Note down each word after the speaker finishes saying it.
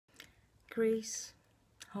Grease,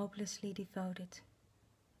 hopelessly devoted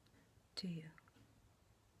to you.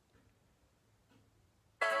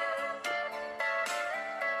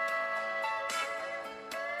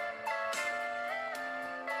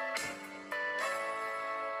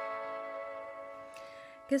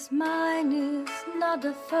 Guess mine is not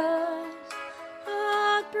the first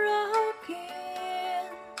heartbroken.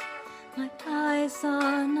 My eyes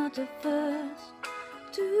are not the first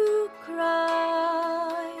to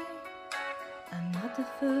cry. I'm not the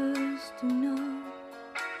first to know.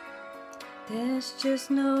 There's just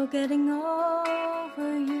no getting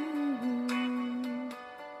over you.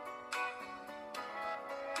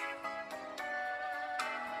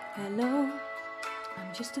 Hello,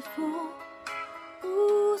 I'm just a fool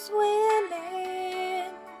who's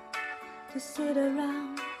willing to sit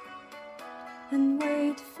around and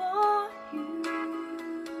wait for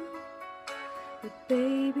you. But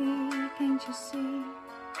baby, can't you see,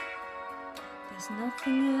 there's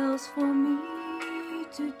nothing else for me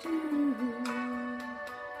to do.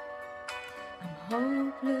 I'm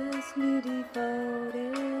hopelessly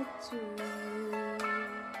devoted to you.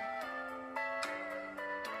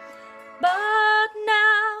 But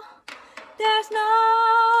now there's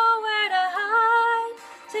nowhere to hide.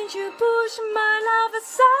 Since you pushed my love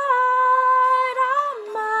aside,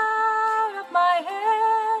 I'm out of my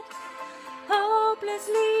head,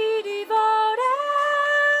 hopelessly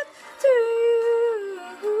devoted to you.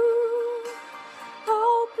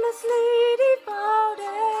 Hopelessly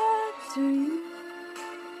devoted to you.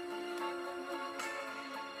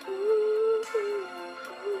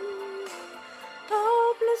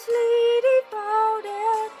 Hopelessly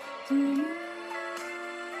devoted to you.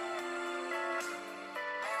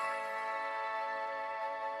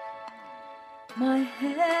 My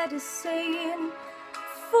head is saying,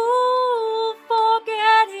 fool,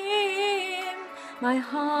 forget him. My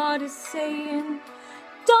heart is saying,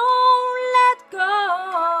 don't let go.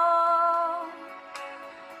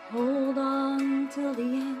 Hold on till the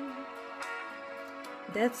end.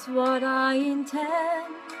 That's what I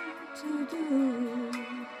intend to do.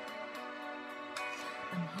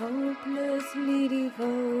 I'm hopelessly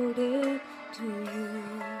devoted to you.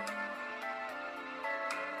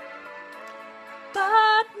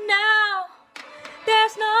 But now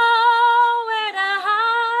there's nowhere to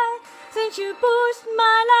hide. Since you pushed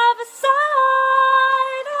my love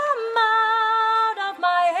aside, I'm out of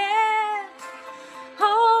my head,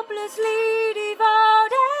 hopelessly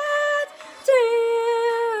devoted to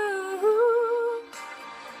you.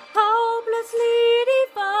 Hopelessly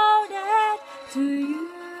devoted to you.